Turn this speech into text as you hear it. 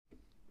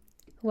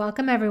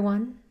Welcome,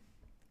 everyone.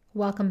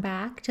 Welcome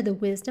back to the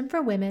Wisdom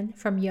for Women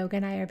from Yoga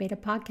and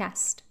Ayurveda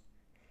podcast.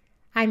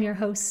 I'm your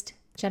host,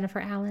 Jennifer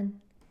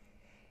Allen.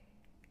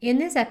 In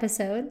this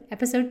episode,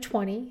 episode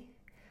 20,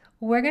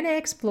 we're going to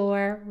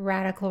explore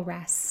radical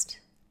rest.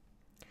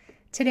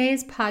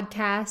 Today's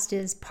podcast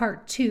is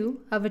part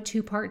 2 of a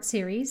 2-part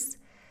series.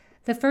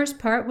 The first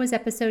part was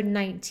episode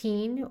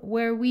 19,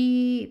 where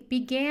we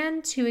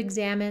began to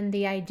examine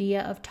the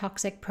idea of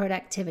toxic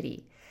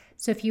productivity.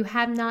 So if you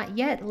have not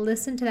yet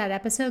listened to that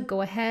episode, go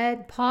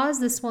ahead,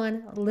 pause this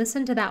one,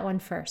 listen to that one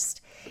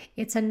first.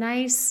 It's a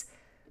nice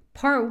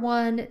part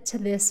 1 to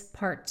this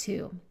part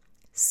 2.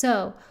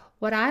 So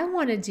what I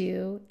want to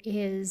do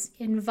is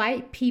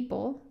invite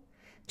people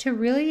to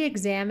really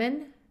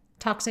examine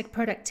toxic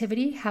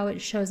productivity, how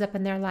it shows up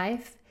in their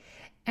life,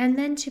 and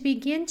then to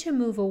begin to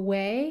move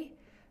away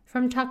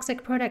from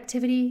toxic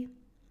productivity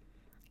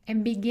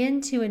and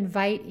begin to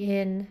invite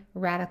in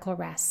radical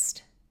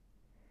rest.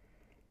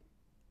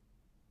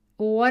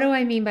 What do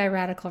I mean by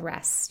radical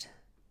rest?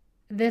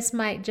 This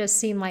might just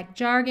seem like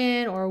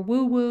jargon or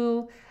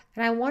woo-woo,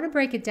 and I want to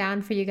break it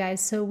down for you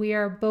guys so we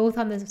are both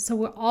on this, so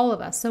we're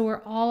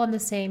all on the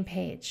same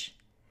page.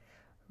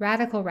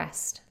 Radical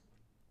rest.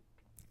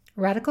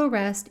 Radical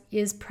rest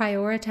is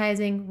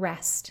prioritizing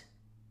rest.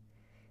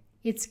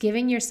 It's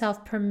giving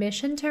yourself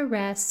permission to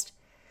rest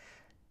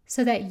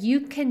so that you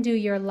can do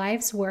your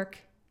life's work,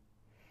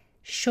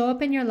 show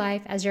up in your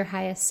life as your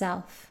highest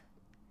self.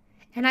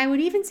 And I would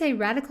even say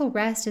radical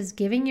rest is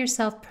giving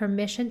yourself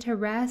permission to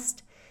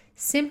rest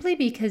simply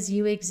because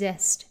you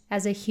exist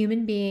as a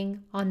human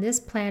being on this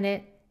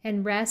planet,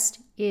 and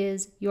rest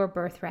is your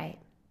birthright.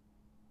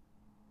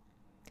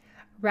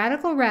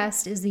 Radical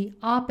rest is the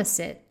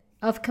opposite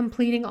of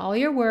completing all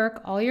your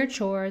work, all your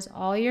chores,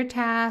 all your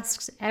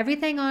tasks,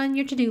 everything on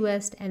your to-do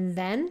list, and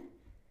then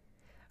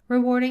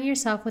rewarding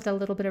yourself with a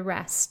little bit of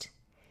rest.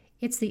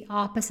 It's the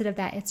opposite of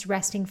that. It's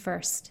resting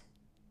first.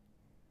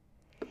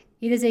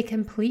 It is a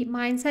complete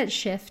mindset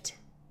shift,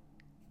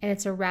 and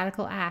it's a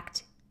radical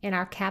act in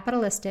our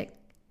capitalistic,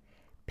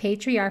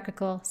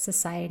 patriarchal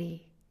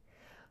society.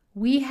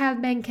 We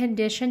have been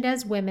conditioned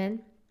as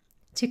women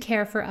to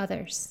care for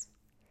others,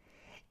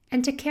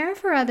 and to care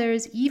for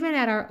others even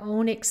at our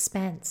own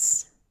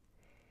expense.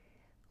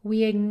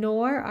 We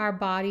ignore our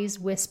body's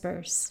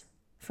whispers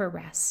for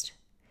rest.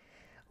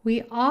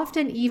 We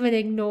often even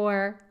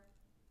ignore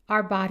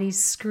our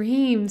body's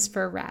screams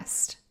for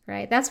rest.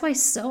 Right? That's why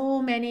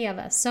so many of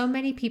us, so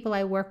many people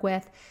I work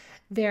with,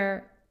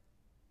 they're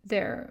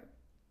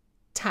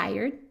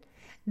tired,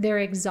 they're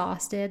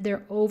exhausted,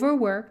 they're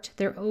overworked,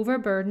 they're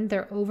overburdened,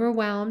 they're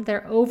overwhelmed,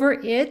 they're over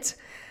it.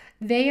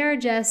 They are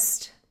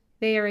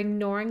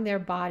ignoring their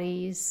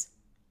body's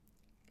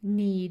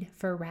need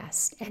for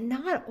rest. And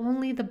not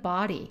only the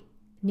body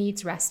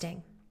needs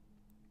resting.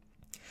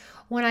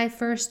 When I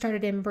first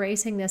started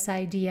embracing this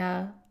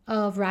idea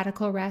of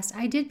radical rest,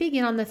 I did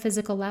begin on the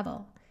physical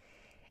level.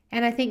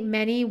 And I think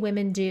many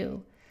women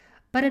do.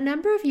 But a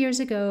number of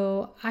years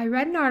ago, I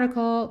read an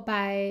article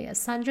by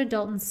Sandra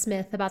Dalton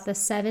Smith about the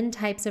 7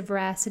 types of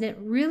rest, and it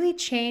really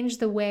changed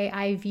the way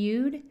I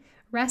viewed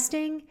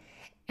resting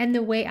and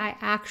the way I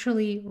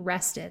actually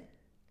rested.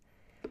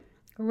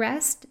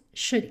 Rest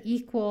should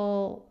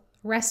equal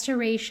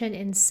restoration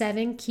in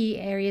 7 key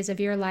areas of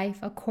your life,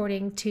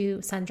 according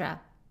to Sandra.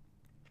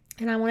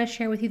 And I want to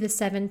share with you the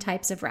 7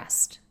 types of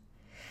rest.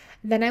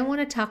 Then I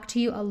want to talk to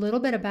you a little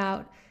bit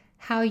about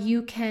how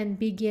you can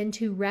begin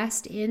to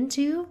rest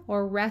into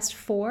or rest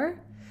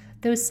for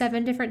those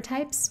 7 different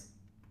types.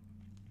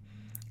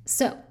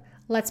 So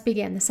let's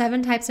begin. The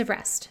 7 types of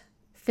rest: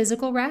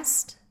 physical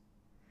rest,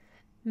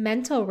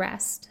 mental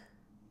rest,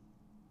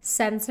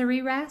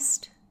 sensory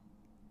rest,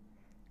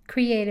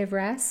 creative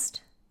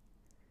rest,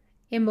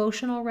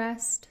 emotional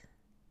rest,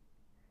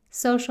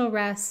 social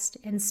rest,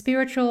 and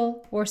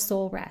spiritual or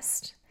soul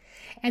rest.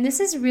 And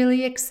this is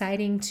really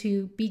exciting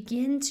to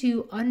begin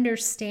to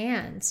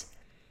understand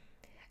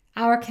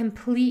our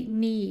complete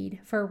need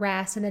for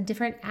rest and the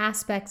different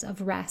aspects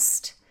of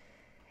rest.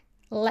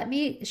 Let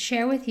me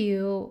share with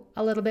you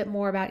a little bit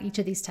more about each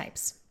of these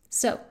types.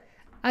 So,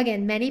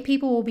 again, many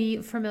people will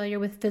be familiar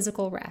with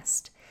physical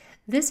rest.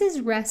 This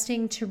is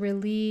resting to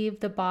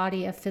relieve the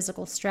body of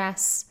physical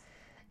stress,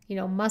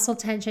 muscle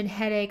tension,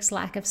 headaches,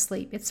 lack of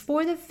sleep. It's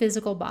for the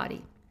physical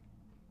body.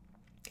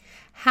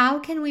 How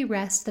can we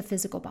rest the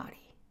physical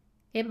body?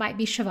 It might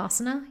be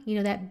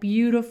Shavasana, that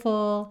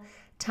beautiful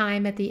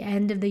time at the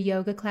end of the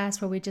yoga class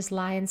where we just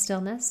lie in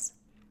stillness.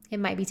 It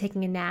might be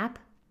taking a nap.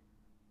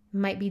 It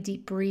might be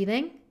deep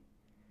breathing,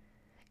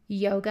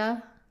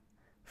 yoga,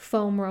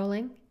 foam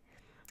rolling.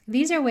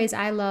 These are ways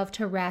I love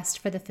to rest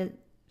for the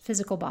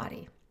physical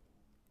body.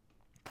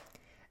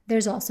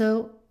 There's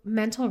also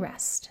mental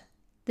rest.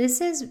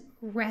 This is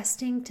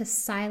resting to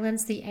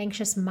silence the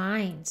anxious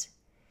mind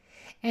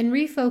and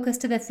refocus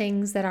to the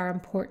things that are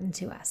important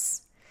to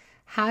us.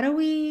 How do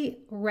we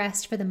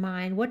rest for the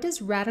mind? What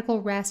does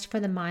radical rest for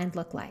the mind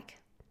look like?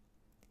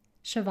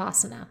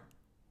 Shavasana.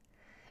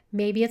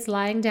 Maybe it's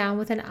lying down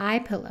with an eye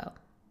pillow,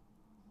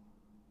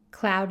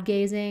 cloud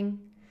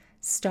gazing,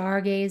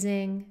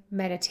 stargazing,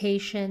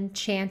 meditation,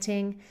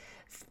 chanting.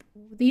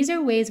 These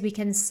are ways we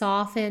can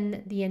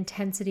soften the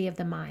intensity of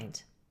the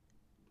mind.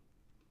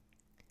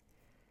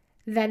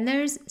 Then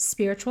there's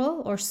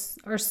spiritual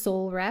or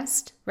soul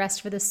rest,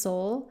 rest for the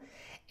soul.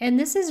 And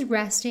this is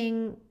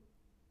resting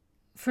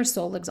for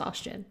soul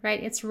exhaustion,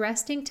 right? It's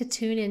resting to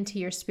tune into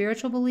your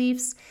spiritual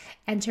beliefs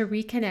and to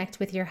reconnect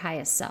with your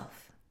highest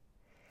self.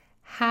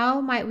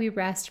 How might we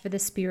rest for the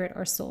spirit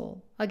or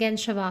soul? Again,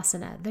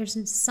 Shavasana.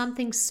 There's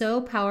something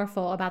so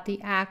powerful about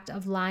the act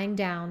of lying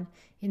down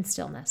in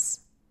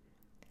stillness.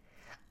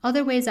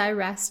 Other ways I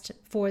rest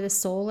for the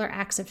soul are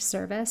acts of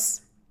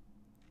service,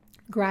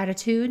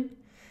 gratitude,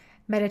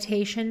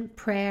 meditation,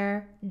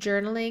 prayer,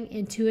 journaling,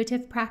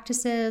 intuitive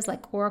practices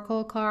like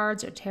oracle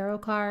cards or tarot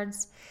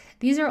cards.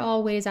 These are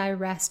all ways I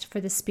rest for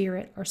the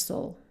spirit or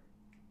soul.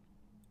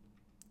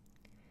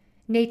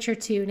 Nature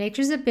too.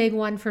 Nature's a big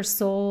one for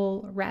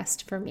soul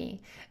rest for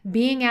me.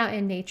 Being out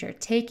in nature,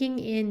 taking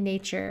in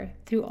nature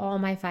through all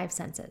my 5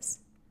 senses.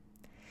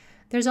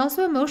 There's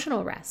also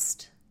emotional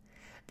rest.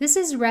 This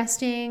is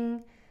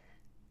resting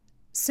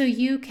so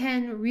you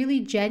can really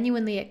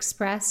genuinely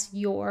express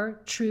your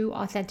true,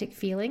 authentic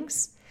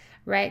feelings,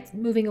 right?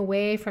 Moving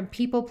away from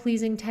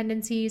people-pleasing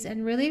tendencies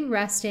and really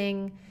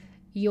resting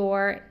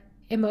your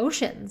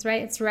emotions,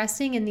 right? It's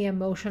resting in the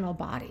emotional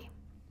body.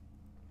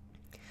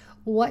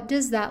 What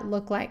does that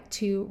look like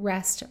to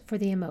rest for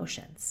the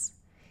emotions?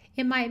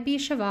 It might be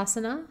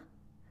Shavasana,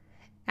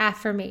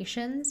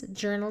 affirmations,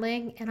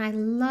 journaling, and I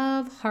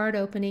love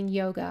heart-opening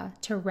yoga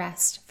to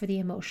rest for the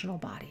emotional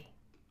body.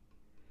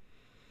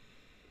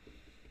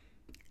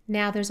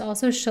 Now, there's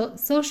also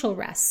social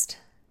rest,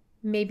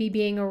 maybe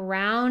being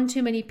around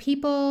too many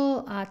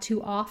people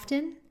too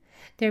often.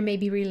 There may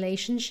be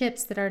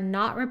relationships that are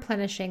not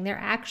replenishing. They're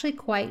actually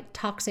quite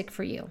toxic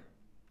for you.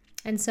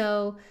 And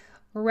so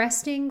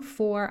resting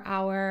for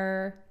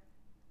our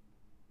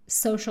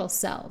social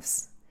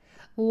selves.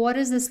 What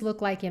does this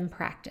look like in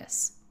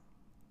practice?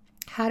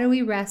 How do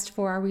we rest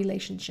for our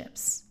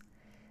relationships?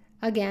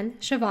 Again,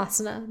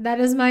 Shavasana. That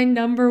is my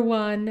number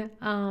one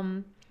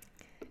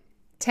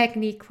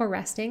technique for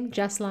resting,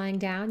 just lying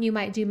down. You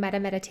might do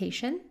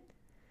meditation,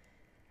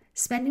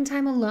 spending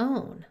time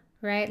alone,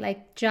 right?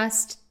 Like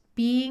just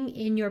being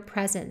in your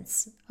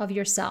presence of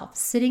yourself,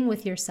 sitting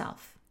with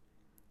yourself.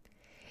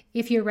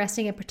 If you're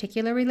resting a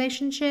particular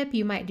relationship,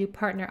 you might do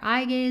partner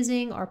eye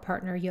gazing or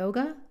partner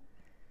yoga.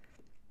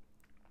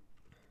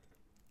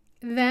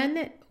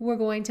 Then we're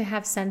going to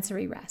have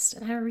sensory rest.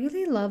 And I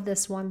really love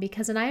this one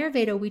because in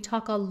Ayurveda, we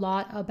talk a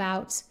lot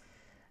about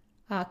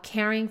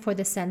caring for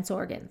the sense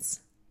organs.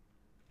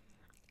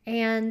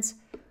 And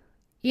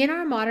in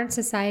our modern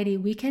society,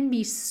 we can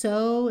be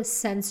so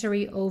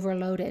sensory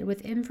overloaded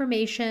with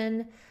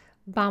information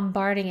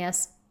bombarding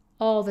us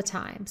all the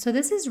time. So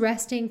this is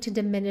resting to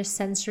diminish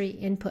sensory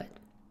input.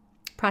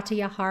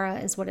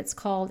 Pratyahara is what it's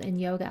called in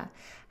yoga.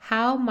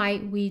 How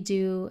might we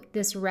do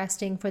this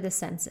resting for the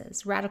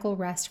senses, radical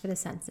rest for the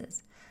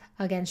senses?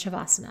 Again,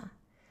 Shavasana.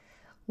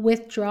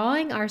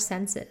 Withdrawing our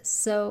senses.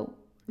 So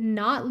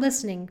not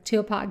listening to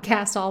a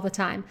podcast all the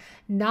time,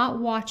 not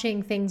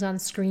watching things on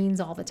screens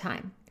all the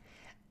time.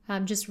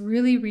 Just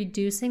really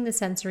reducing the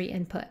sensory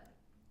input.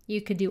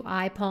 You could do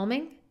eye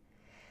palming,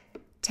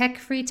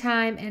 tech-free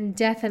time, and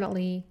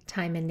definitely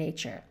time in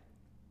nature.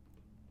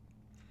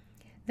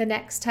 The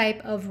next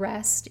type of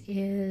rest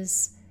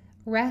is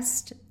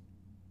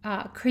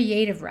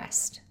creative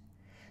rest.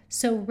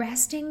 So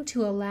resting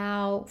to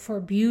allow for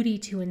beauty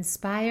to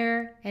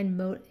inspire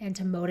and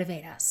to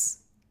motivate us,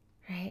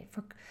 right?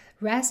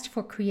 Rest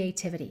for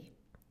creativity.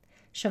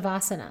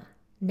 Shavasana,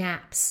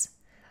 naps,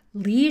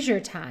 leisure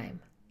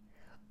time,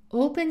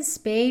 open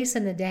space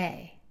in the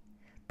day,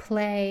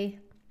 play,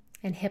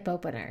 and hip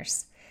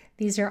openers.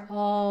 These are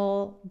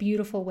all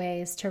beautiful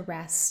ways to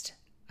rest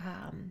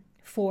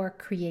for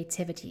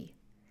creativity.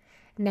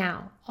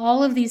 Now,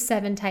 all of these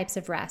 7 types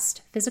of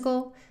rest,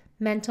 physical,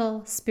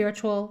 mental,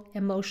 spiritual,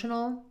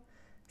 emotional,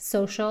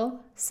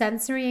 social,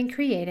 sensory, and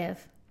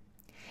creative,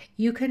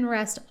 you can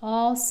rest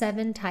all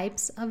 7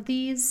 types of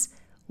these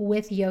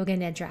with Yoga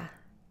Nidra.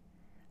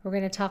 We're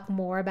going to talk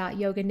more about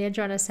Yoga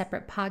Nidra on a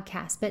separate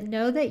podcast, but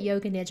know that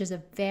Yoga Nidra is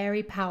a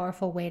very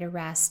powerful way to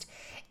rest,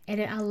 and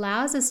it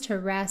allows us to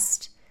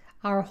rest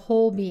our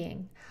whole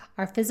being,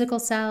 our physical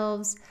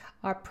selves,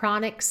 our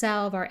pranic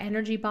self, our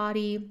energy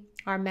body,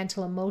 our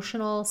mental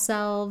emotional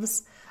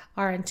selves,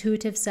 our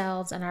intuitive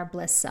selves, and our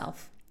bliss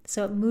self.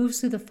 So it moves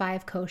through the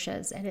 5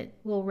 koshas, and it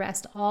will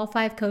rest all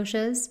 5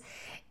 koshas,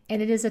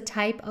 and it is a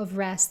type of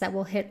rest that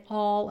will hit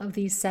all of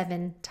these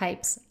 7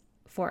 types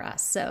for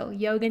us. So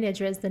Yoga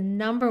Nidra is the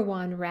number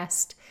 1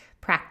 rest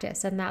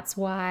practice, and that's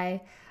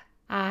why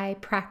I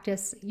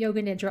practice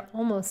Yoga Nidra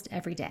almost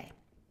every day.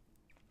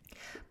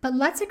 But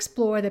let's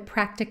explore the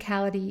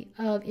practicality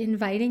of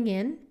inviting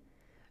in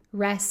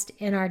rest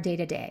in our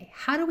day-to-day.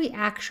 How do we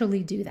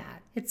actually do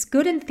that? It's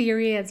good in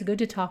theory, it's good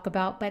to talk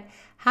about, but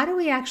how do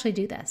we actually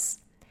do this?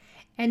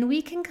 And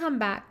we can come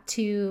back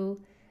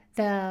to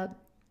the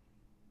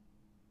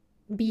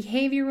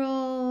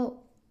behavioral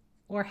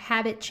or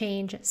habit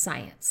change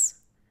science.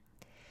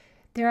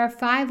 There are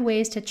 5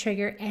 ways to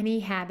trigger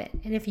any habit.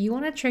 And if you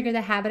want to trigger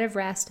the habit of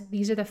rest,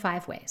 these are the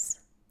 5 ways.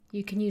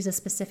 You can use a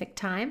specific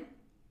time,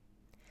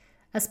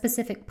 a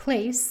specific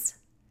place,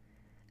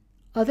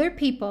 other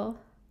people.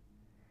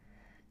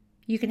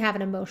 You can have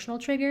an emotional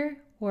trigger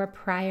or a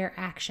prior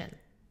action.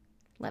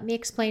 Let me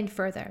explain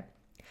further.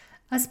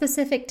 A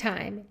specific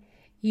time.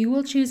 You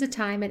will choose a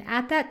time, and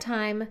at that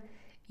time,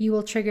 you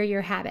will trigger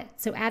your habit.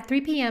 So at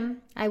 3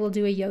 p.m., I will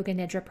do a yoga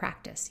nidra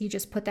practice. You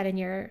just put that in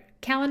your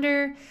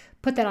calendar,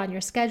 put that on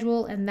your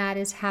schedule, and that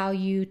is how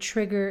you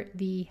trigger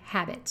the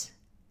habit.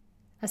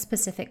 A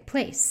specific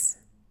place.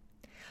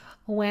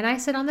 When I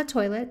sit on the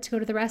toilet to go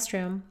to the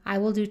restroom, I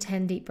will do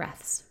 10 deep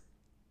breaths.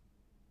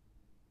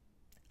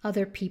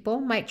 Other people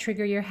might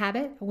trigger your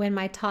habit. When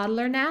my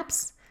toddler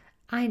naps,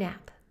 I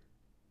nap.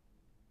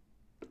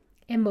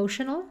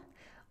 Emotional.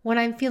 When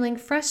I'm feeling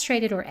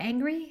frustrated or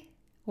angry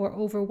or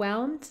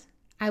overwhelmed,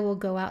 I will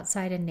go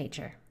outside in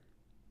nature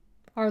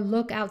or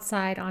look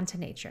outside onto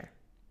nature.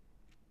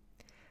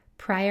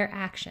 Prior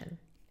action.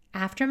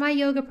 After my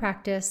yoga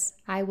practice,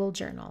 I will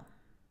journal.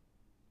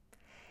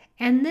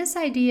 And this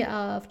idea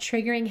of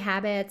triggering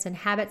habits and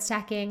habit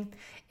stacking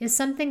is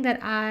something that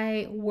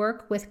I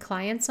work with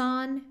clients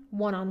on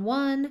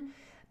one-on-one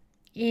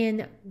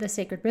in the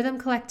Sacred Rhythm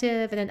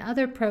Collective and in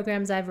other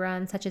programs I've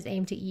run, such as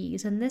Aim to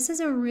Ease. And this is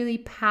a really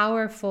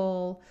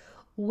powerful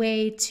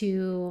way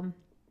to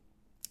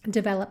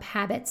develop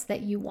habits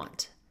that you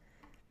want.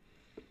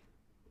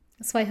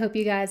 So I hope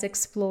you guys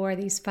explore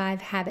these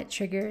 5 habit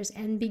triggers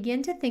and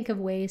begin to think of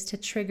ways to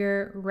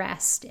trigger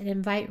rest and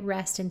invite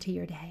rest into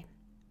your day.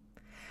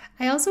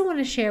 I also want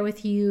to share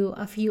with you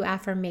a few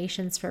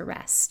affirmations for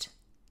rest,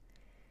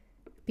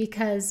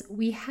 because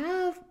we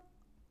have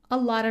a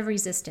lot of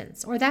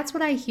resistance, or that's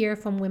what I hear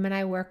from women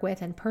I work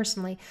with, and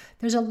personally,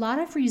 there's a lot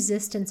of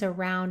resistance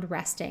around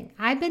resting.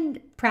 I've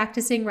been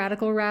practicing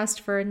radical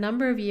rest for a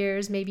number of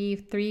years, maybe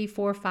 3,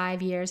 4,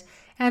 5 years,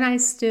 and I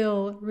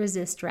still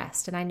resist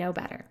rest, and I know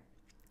better.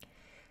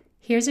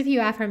 Here's a few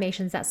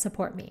affirmations that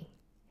support me.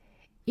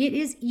 It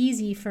is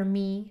easy for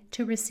me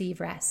to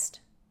receive rest.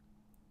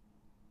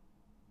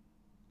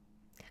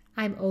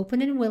 I'm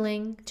open and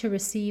willing to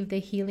receive the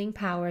healing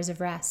powers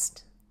of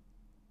rest.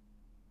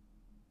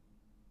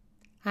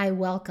 I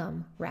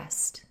welcome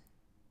rest.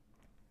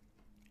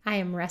 I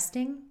am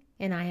resting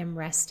and I am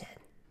rested.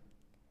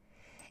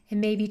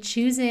 And maybe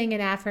choosing an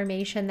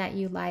affirmation that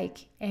you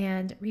like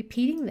and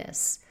repeating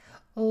this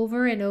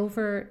over and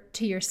over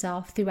to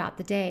yourself throughout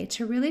the day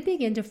to really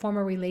begin to form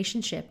a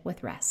relationship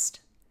with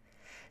rest.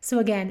 So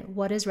again,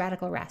 what is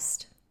radical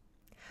rest?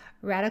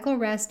 Radical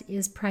rest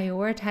is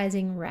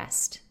prioritizing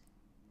rest.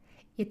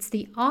 It's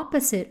the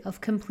opposite of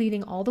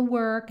completing all the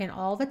work and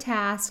all the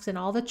tasks and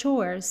all the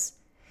chores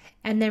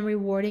and then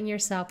rewarding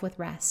yourself with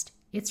rest.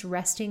 It's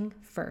resting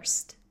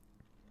first.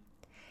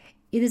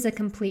 It is a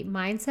complete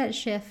mindset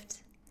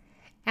shift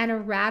and a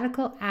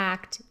radical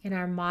act in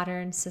our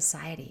modern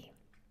society.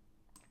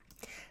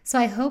 So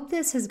I hope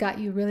this has got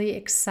you really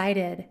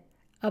excited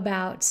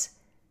about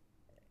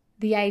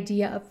the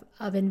idea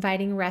of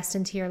inviting rest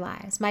into your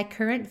lives. My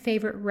current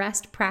favorite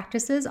rest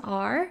practices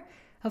are,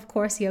 of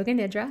course, yoga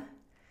nidra,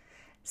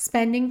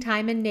 spending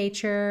time in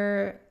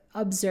nature,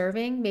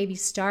 observing, maybe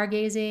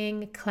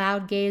stargazing,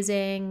 cloud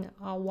gazing,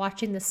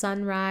 watching the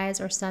sunrise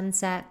or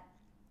sunset.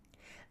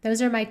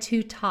 Those are my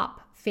 2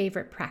 top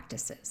favorite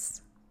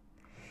practices.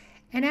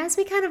 And as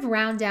we kind of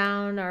round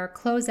down or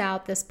close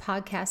out this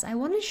podcast, I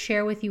want to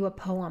share with you a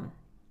poem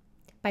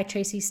by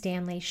Tracy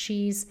Stanley.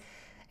 She's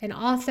an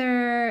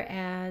author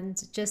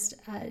and just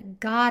a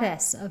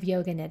goddess of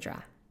yoga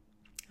nidra.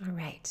 All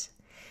right.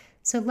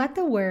 So let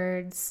the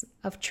words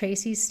of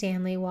Tracy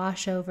Stanley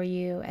wash over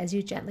you as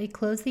you gently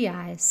close the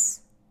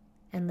eyes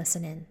and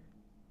listen in.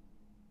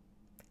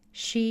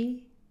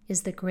 She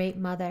is the great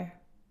mother,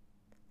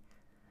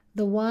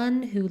 the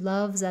one who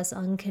loves us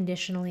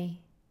unconditionally.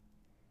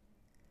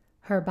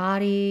 Her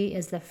body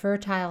is the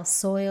fertile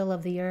soil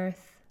of the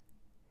earth,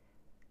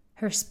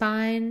 her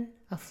spine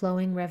a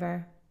flowing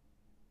river,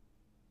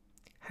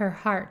 her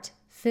heart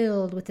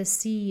filled with a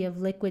sea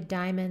of liquid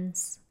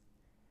diamonds,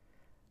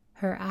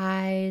 her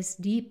eyes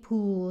deep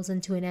pools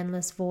into an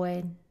endless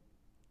void.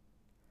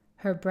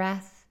 Her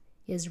breath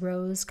is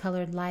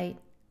rose-colored light,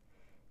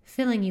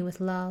 filling you with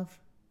love.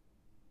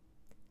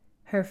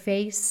 Her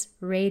face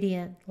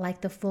radiant like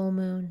the full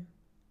moon.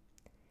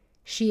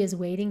 She is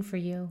waiting for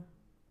you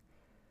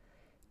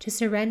to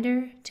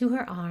surrender to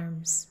her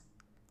arms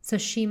so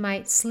she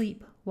might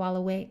sleep while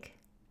awake.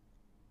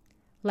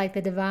 Like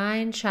the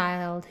divine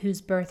child whose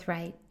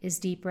birthright is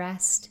deep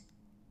rest,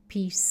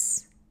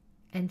 peace,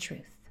 and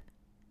truth.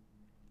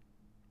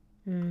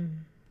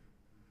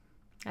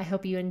 I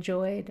hope you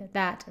enjoyed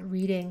that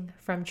reading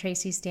from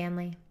Tracy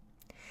Stanley.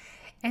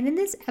 And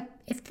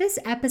if this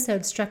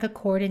episode struck a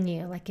chord in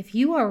you, like if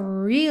you are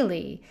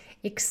really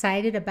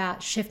excited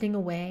about shifting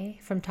away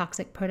from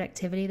toxic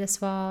productivity this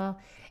fall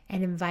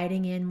and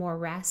inviting in more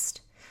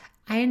rest,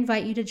 I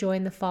invite you to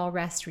join the Fall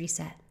Rest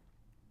Reset.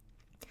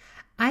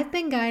 I've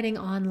been guiding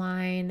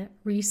online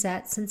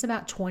resets since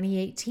about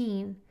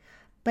 2018,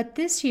 but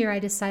this year I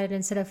decided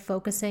instead of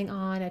focusing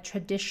on a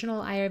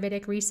traditional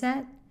Ayurvedic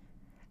reset,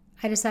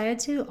 I decided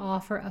to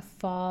offer a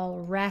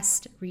fall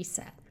rest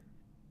reset.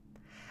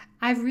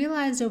 I've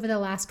realized over the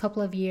last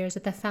couple of years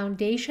that the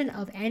foundation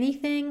of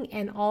anything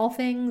and all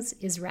things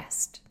is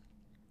rest.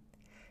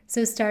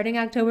 So starting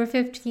October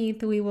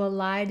 15th, we will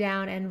lie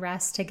down and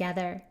rest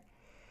together.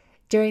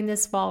 During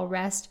this fall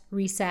rest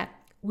reset,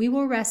 we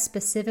will rest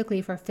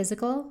specifically for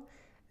physical,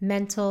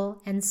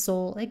 mental, and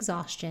soul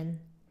exhaustion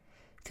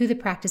through the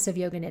practice of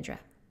Yoga Nidra.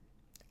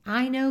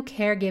 I know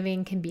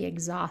caregiving can be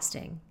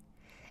exhausting,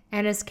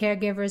 and as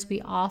caregivers,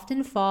 we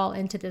often fall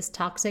into this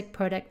toxic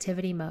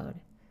productivity mode.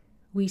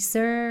 We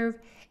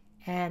serve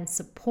and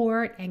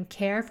support and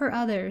care for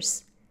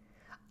others,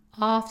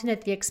 often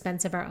at the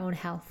expense of our own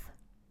health.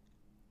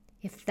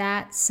 If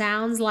that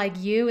sounds like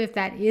you, if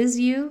that is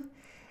you,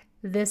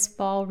 this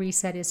fall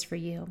reset is for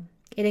you.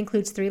 It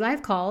includes 3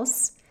 live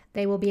calls.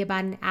 They will be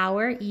about an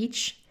hour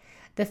each.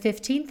 The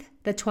 15th,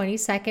 the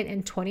 22nd,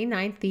 and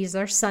 29th, these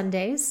are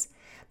Sundays.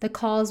 The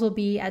calls will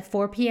be at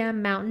 4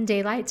 p.m. Mountain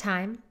Daylight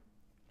Time.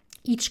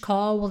 Each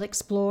call will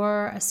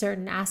explore a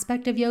certain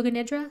aspect of Yoga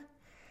Nidra,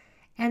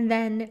 and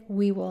then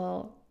we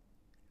will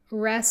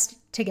rest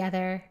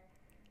together.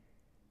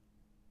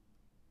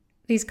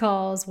 These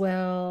calls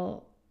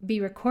will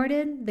be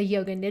recorded. The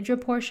Yoga Nidra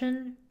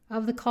portion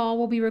of the call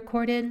will be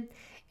recorded,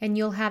 and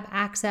you'll have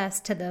access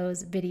to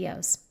those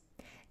videos.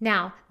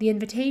 Now, the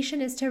invitation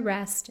is to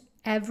rest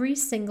every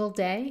single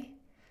day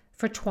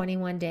for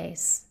 21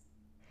 days.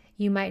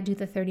 You might do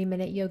the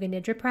 30-minute Yoga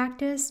Nidra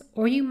practice,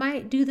 or you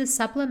might do the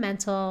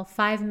supplemental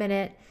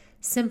 5-minute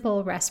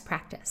simple rest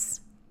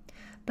practice.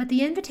 But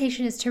the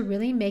invitation is to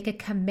really make a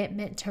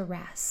commitment to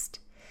rest,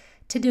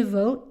 to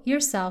devote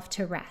yourself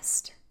to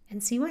rest,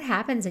 and see what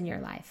happens in your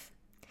life.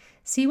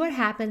 See what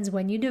happens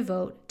when you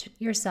devote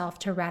yourself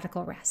to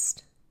radical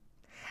rest.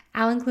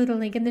 I'll include a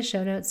link in the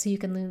show notes so you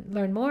can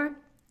learn more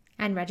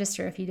and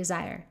register if you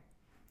desire.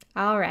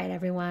 All right,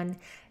 everyone.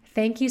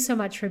 Thank you so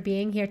much for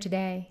being here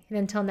today. And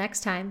until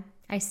next time,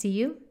 I see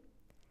you,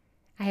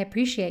 I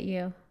appreciate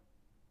you,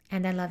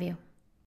 and I love you.